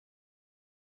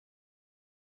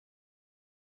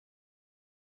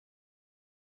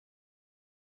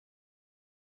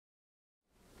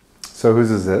So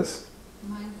whose is this?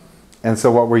 Mine. And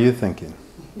so what were you thinking?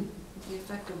 The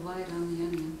effect of light on the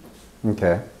onion.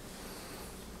 Okay.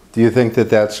 Do you think that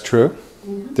that's true?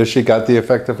 Mm-hmm. Does she got the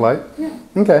effect of light? Yeah.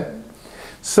 Okay.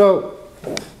 So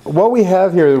what we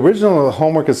have here, the original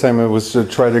homework assignment was to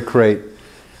try to create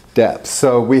depth.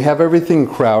 So we have everything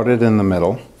crowded in the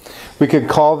middle. We could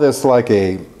call this like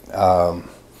a,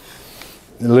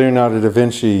 Leonardo da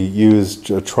Vinci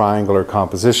used a triangular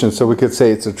composition, so we could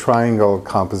say it's a triangle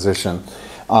composition.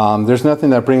 There's nothing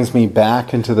that brings me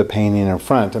back into the painting in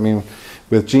front. I mean,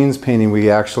 with Jean's painting, we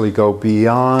actually go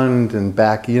beyond and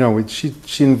back. You know, she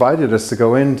invited us to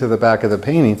go into the back of the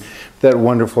painting, that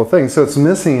wonderful thing. So it's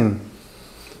missing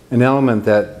an element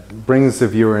that brings the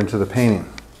viewer into the painting.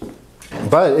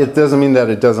 But it doesn't mean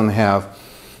that it doesn't have,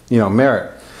 you know,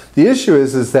 merit. The issue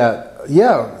is that,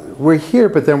 yeah, we're here,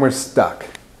 but then we're stuck.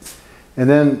 And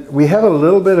then we have a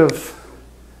little bit of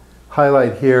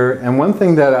highlight here. And one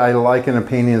thing that I like in a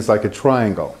painting is like a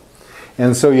triangle.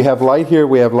 And so you have light here,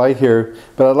 we have light here,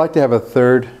 but I'd like to have a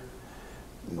third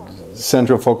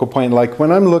central focal point. Like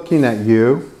when I'm looking at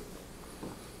you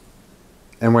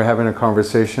and we're having a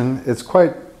conversation, it's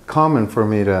quite common for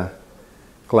me to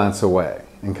glance away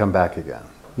and come back again.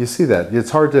 You see that?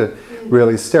 It's hard to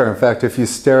really stare. In fact, if you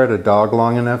stare at a dog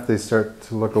long enough, they start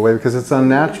to look away because it's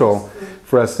unnatural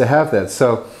for us to have that.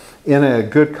 So in a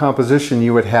good composition,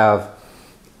 you would have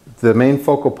the main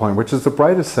focal point, which is the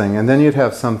brightest thing, and then you'd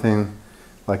have something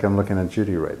like I'm looking at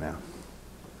Judy right now.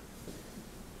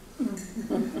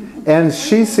 And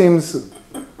she seems,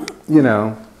 you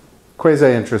know,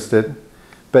 quasi-interested,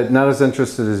 but not as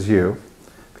interested as you,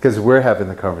 because we're having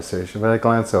the conversation. But I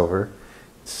glance over,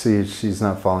 see she's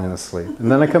not falling asleep.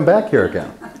 And then I come back here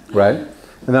again, right?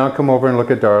 And then I'll come over and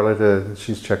look at Darla,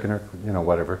 she's checking her, you know,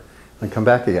 whatever, and come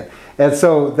back again. And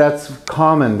so that's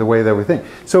common, the way that we think.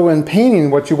 So in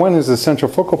painting, what you want is a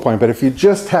central focal point, but if you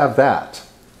just have that,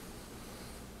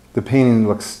 the painting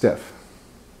looks stiff.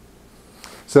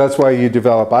 So that's why you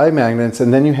develop eye magnets,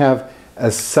 and then you have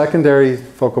a secondary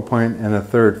focal point and a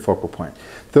third focal point.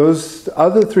 Those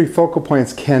other three focal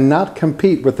points cannot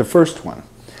compete with the first one.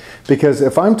 Because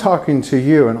if I'm talking to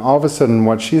you and all of a sudden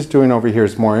what she's doing over here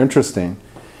is more interesting,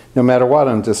 no matter what,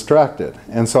 I'm distracted.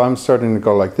 And so I'm starting to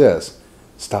go like this.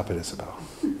 Stop it, Isabel.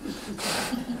 I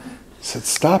said,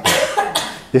 stop it.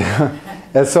 Yeah.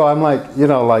 And so I'm like, you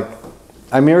know, like,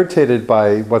 I'm irritated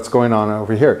by what's going on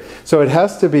over here. So it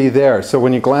has to be there. So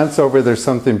when you glance over, there's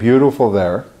something beautiful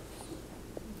there.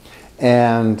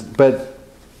 But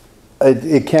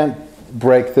it can't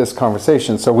break this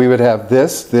conversation. So we would have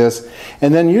this, this,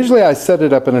 and then usually I set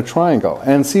it up in a triangle.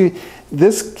 And see,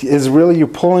 this is really you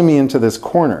pulling me into this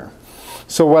corner.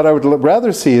 So what I would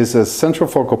rather see is a central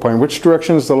focal point. Which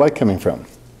direction is the light coming from?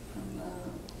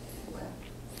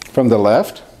 From the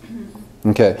left?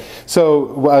 Okay.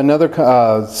 So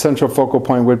another central focal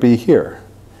point would be here.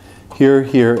 Here,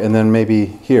 here, and then maybe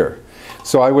here.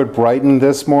 So I would brighten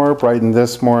this more, brighten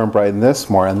this more, and brighten this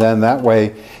more. And then that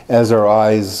way, as our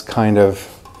eyes kind of,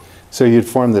 so you'd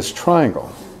form this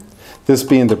triangle. This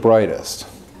being the brightest.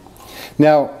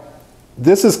 Now,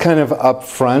 this is kind of up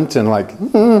front and like,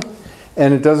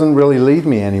 and it doesn't really lead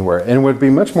me anywhere. And it would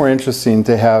be much more interesting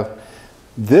to have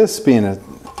this being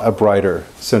a brighter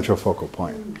central focal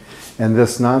point, and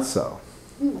this not so.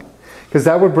 Because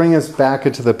that would bring us back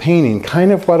into the painting.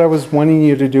 Kind of what I was wanting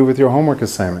you to do with your homework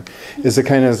assignment, is to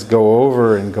kind of go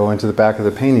over and go into the back of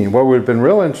the painting. What would have been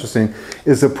real interesting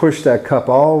is to push that cup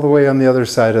all the way on the other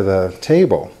side of the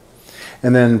table,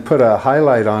 and then put a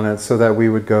highlight on it so that we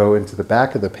would go into the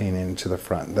back of the painting and to the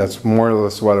front. That's more or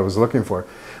less what I was looking for.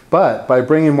 But by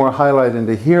bringing more highlight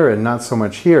into here and not so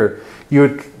much here, you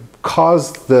would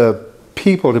cause the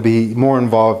people to be more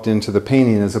involved into the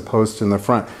painting as opposed to in the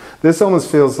front. This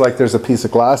almost feels like there's a piece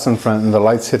of glass in front and the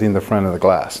light's hitting the front of the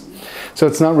glass. So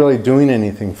it's not really doing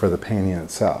anything for the painting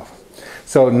itself.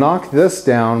 So knock this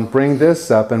down, bring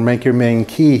this up, and make your main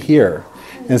key here,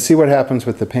 and see what happens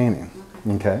with the painting.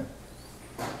 Okay?